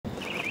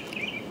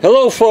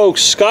Hello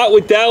folks, Scott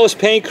with Dallas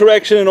Paint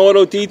Correction and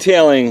Auto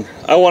Detailing.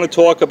 I want to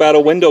talk about a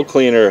window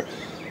cleaner.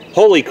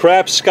 Holy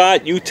crap,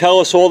 Scott, you tell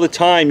us all the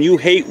time you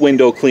hate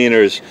window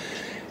cleaners.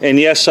 And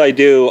yes, I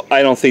do.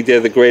 I don't think they're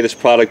the greatest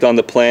product on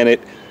the planet.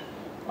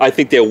 I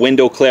think they're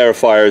window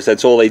clarifiers.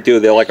 That's all they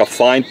do. They're like a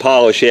fine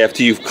polish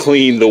after you've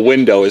cleaned the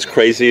window, as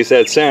crazy as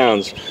that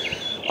sounds.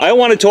 I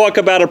want to talk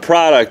about a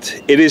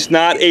product. It is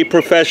not a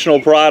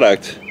professional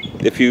product.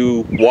 If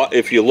you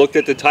looked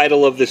at the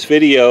title of this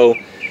video,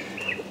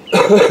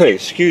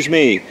 excuse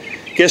me,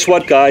 guess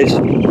what, guys?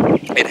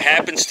 It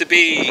happens to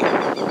be,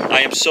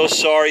 I am so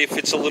sorry if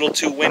it's a little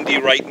too windy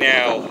right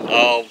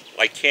now.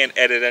 I can't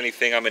edit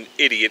anything. I'm an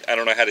idiot. I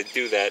don't know how to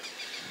do that.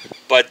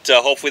 But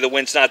hopefully the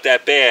wind's not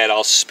that bad.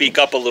 I'll speak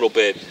up a little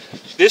bit.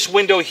 This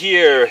window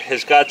here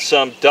has got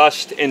some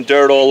dust and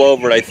dirt all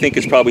over it. I think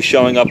it's probably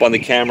showing up on the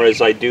camera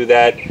as I do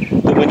that.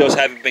 The windows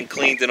haven't been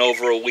cleaned in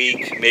over a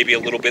week, maybe a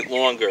little bit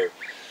longer.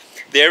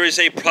 There is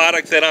a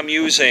product that I'm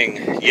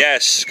using.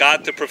 Yes,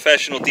 Scott the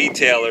professional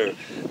detailer,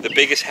 the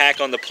biggest hack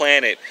on the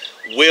planet,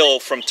 will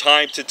from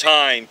time to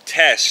time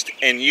test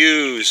and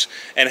use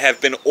and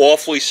have been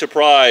awfully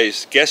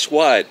surprised. Guess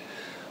what?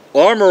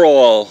 Armor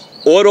All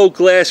Auto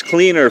Glass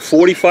Cleaner,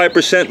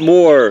 45%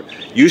 more.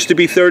 Used to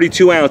be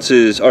 32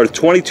 ounces or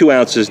 22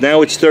 ounces.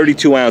 Now it's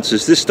 32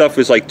 ounces. This stuff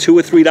is like $2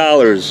 or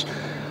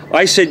 $3.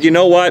 I said, you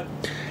know what?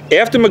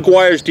 After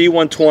Meguiar's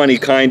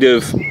D120 kind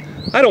of,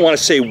 I don't want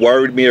to say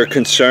worried me or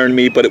concerned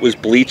me, but it was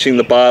bleaching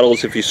the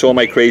bottles. If you saw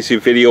my crazy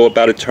video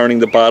about it turning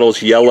the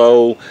bottles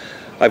yellow,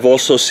 I've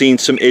also seen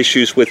some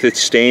issues with it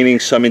staining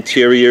some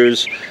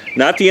interiors.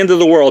 Not the end of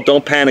the world.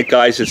 Don't panic,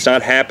 guys. It's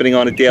not happening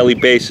on a daily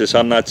basis.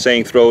 I'm not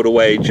saying throw it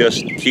away.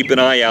 Just keep an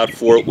eye out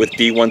for it with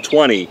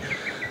D120.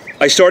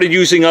 I started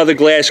using other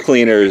glass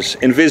cleaners,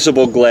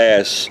 invisible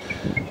glass,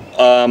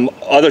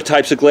 other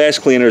types of glass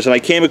cleaners, and I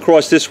came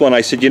across this one.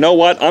 I said, you know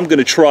what? I'm going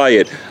to try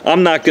it.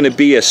 I'm not going to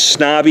be a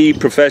snobby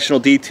professional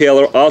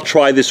detailer. I'll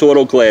try this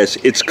auto glass.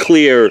 It's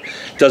clear,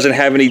 doesn't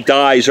have any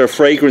dyes or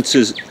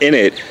fragrances in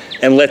it,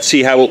 and let's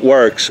see how it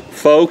works.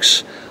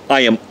 Folks,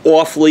 I am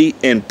awfully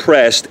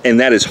impressed, and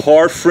that is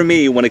hard for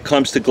me when it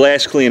comes to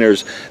glass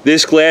cleaners.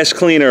 This glass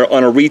cleaner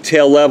on a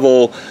retail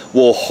level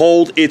will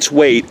hold its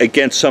weight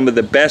against some of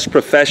the best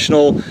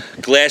professional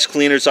glass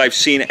cleaners I've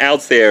seen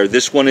out there.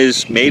 This one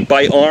is made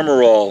by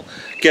Armor All.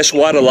 Guess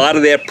what? A lot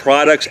of their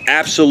products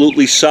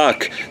absolutely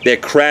suck. They're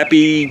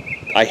crappy.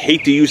 I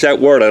hate to use that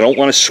word. I don't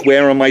want to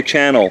swear on my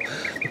channel.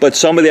 But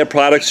some of their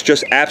products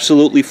just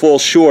absolutely fall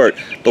short.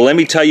 But let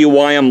me tell you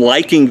why I'm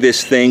liking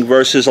this thing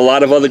versus a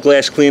lot of other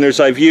glass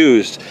cleaners I've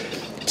used.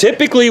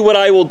 Typically what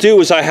I will do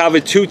is I have a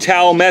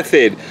two-towel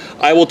method.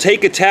 I will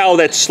take a towel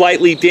that's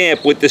slightly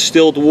damp with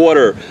distilled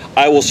water.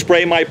 I will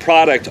spray my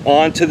product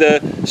onto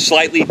the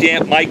slightly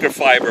damp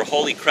microfiber.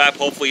 Holy crap,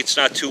 hopefully it's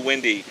not too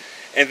windy.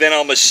 And then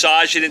I'll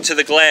massage it into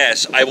the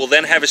glass. I will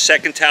then have a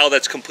second towel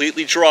that's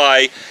completely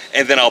dry,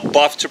 and then I'll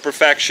buff to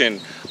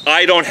perfection.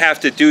 I don't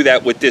have to do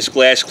that with this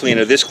glass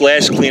cleaner. This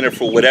glass cleaner,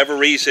 for whatever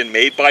reason,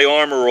 made by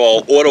Armor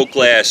All, Auto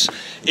Glass,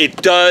 it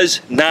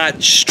does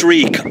not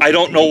streak. I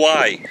don't know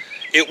why.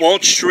 It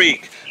won't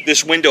streak.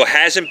 This window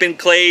hasn't been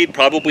clayed,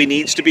 probably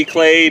needs to be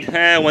clayed.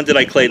 When did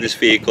I clay this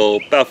vehicle?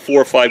 About 4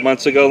 or 5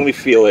 months ago. Let me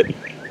feel it.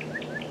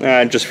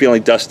 I'm just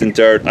feeling dust and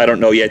dirt. I don't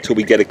know yet till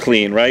we get it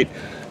clean, right?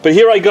 But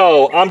here I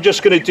go. I'm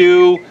just going to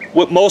do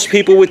what most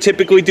people would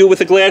typically do with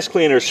a glass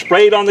cleaner.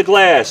 Spray it on the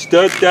glass,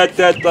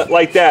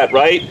 like that,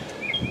 right?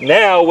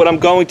 Now what I'm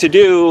going to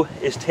do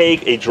is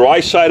take a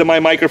dry side of my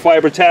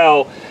microfiber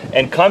towel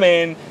and come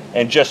in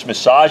and just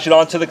massage it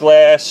onto the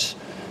glass.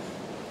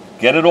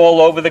 Get it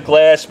all over the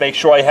glass. Make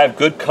sure I have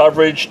good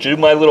coverage. Do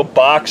my little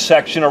box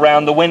section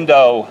around the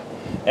window.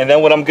 And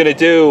then what I'm going to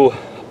do,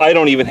 I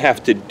don't even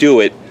have to do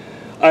it.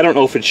 I don't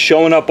know if it's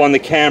showing up on the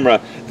camera.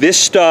 This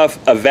stuff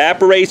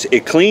evaporates,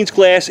 it cleans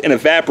glass and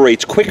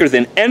evaporates quicker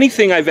than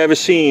anything I've ever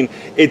seen.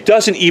 It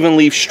doesn't even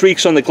leave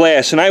streaks on the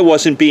glass, and I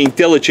wasn't being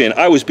diligent.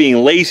 I was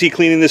being lazy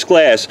cleaning this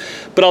glass.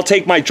 But I'll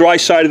take my dry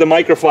side of the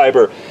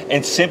microfiber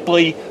and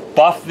simply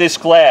buff this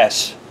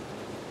glass.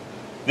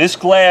 This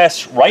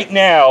glass right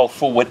now,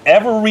 for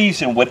whatever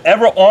reason,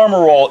 whatever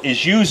Armor All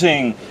is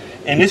using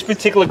in this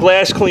particular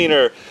glass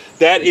cleaner,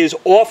 that is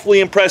awfully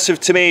impressive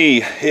to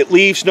me. It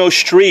leaves no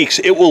streaks.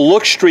 It will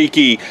look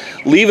streaky.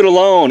 Leave it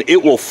alone.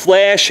 It will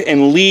flash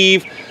and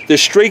leave. The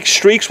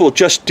streaks will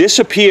just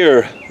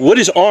disappear. What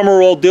is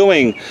Armor All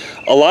doing?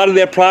 A lot of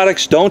their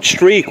products don't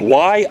streak.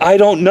 Why? I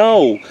don't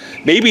know.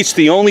 Maybe it's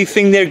the only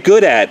thing they're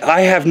good at.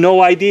 I have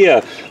no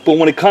idea. But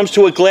when it comes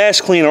to a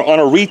glass cleaner on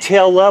a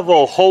retail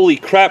level, holy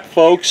crap,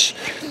 folks.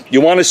 You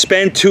want to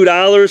spend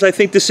 $2, I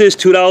think this is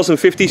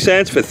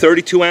 $2.50 for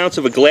 32 ounces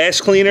of a glass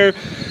cleaner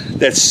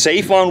that's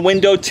safe on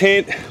window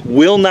tint,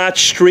 will not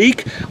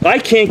streak. I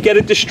can't get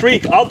it to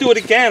streak. I'll do it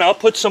again. I'll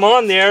put some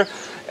on there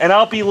and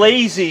I'll be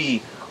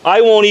lazy. I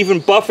won't even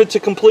buff it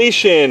to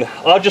completion.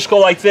 I'll just go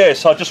like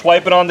this. I'll just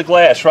wipe it on the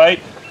glass, right?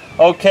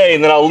 Okay,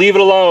 and then I'll leave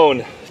it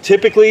alone.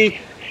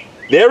 Typically,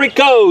 there it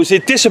goes.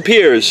 It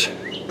disappears.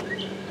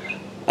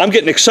 I'm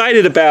getting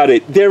excited about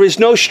it. There is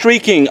no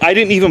streaking. I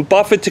didn't even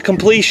buff it to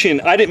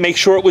completion. I didn't make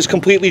sure it was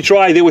completely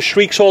dry. There were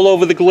streaks all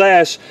over the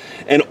glass.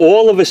 And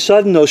all of a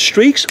sudden, those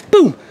streaks,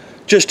 boom,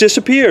 just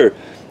disappear.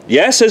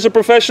 Yes, as a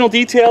professional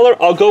detailer,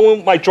 I'll go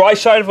in my dry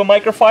side of a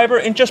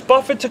microfiber and just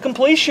buff it to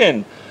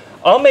completion.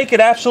 I'll make it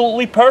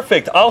absolutely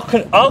perfect.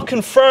 I'll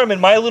confirm in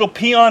my little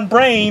peon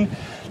brain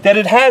that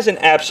it hasn't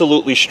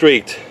absolutely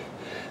streaked.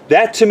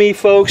 That, to me,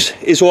 folks,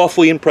 is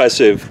awfully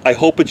impressive. I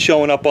hope it's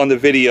showing up on the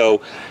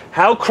video.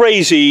 How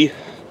crazy.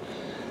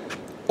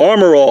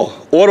 Armor All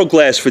auto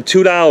glass for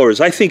 $2.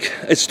 I think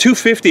it's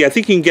 $2.50. I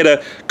think you can get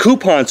a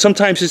coupon.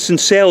 Sometimes it's in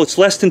sale. It's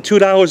less than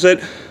 $2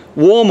 at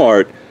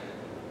Walmart.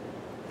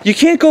 You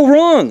can't go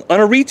wrong. On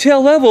a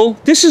retail level,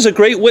 this is a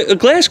great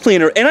glass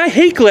cleaner, and I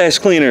hate glass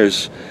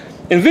cleaners.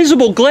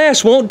 Invisible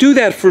glass won't do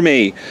that for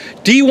me.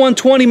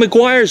 D120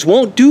 Meguiar's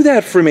won't do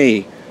that for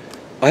me.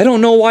 I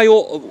don't know why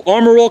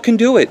Armor All can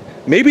do it.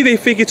 Maybe they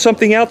figured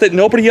something out that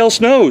nobody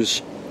else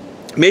knows.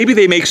 Maybe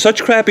they make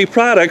such crappy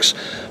products,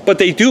 but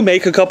they do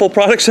make a couple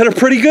products that are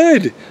pretty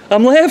good.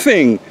 I'm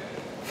laughing.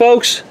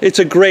 Folks, it's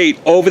a great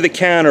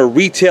over-the-counter,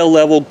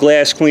 retail-level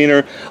glass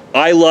cleaner.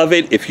 I love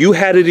it. If you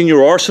had it in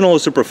your arsenal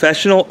as a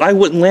professional, I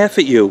wouldn't laugh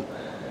at you.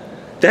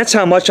 That's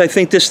how much I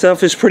think this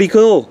stuff is pretty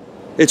cool.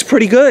 It's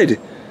pretty good.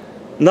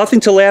 Nothing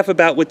to laugh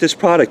about with this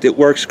product. It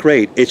works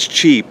great. It's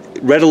cheap,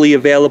 readily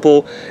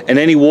available, and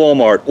any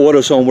Walmart,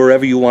 AutoZone,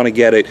 wherever you want to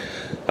get it.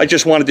 I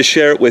just wanted to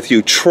share it with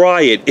you.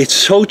 Try it. It's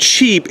so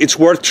cheap, it's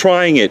worth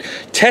trying it.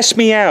 Test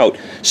me out.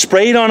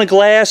 Spray it on a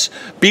glass,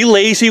 be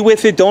lazy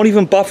with it, don't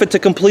even buff it to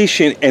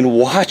completion, and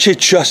watch it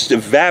just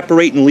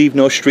evaporate and leave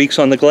no streaks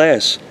on the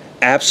glass.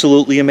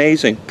 Absolutely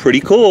amazing.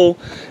 Pretty cool.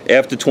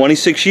 After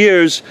 26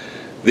 years,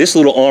 this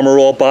little Armor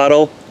All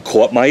bottle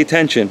caught my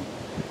attention.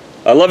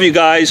 I love you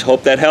guys.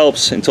 Hope that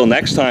helps. Until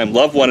next time,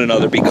 love one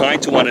another. Be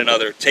kind to one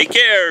another. Take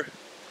care.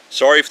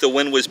 Sorry if the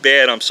wind was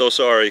bad. I'm so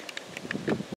sorry.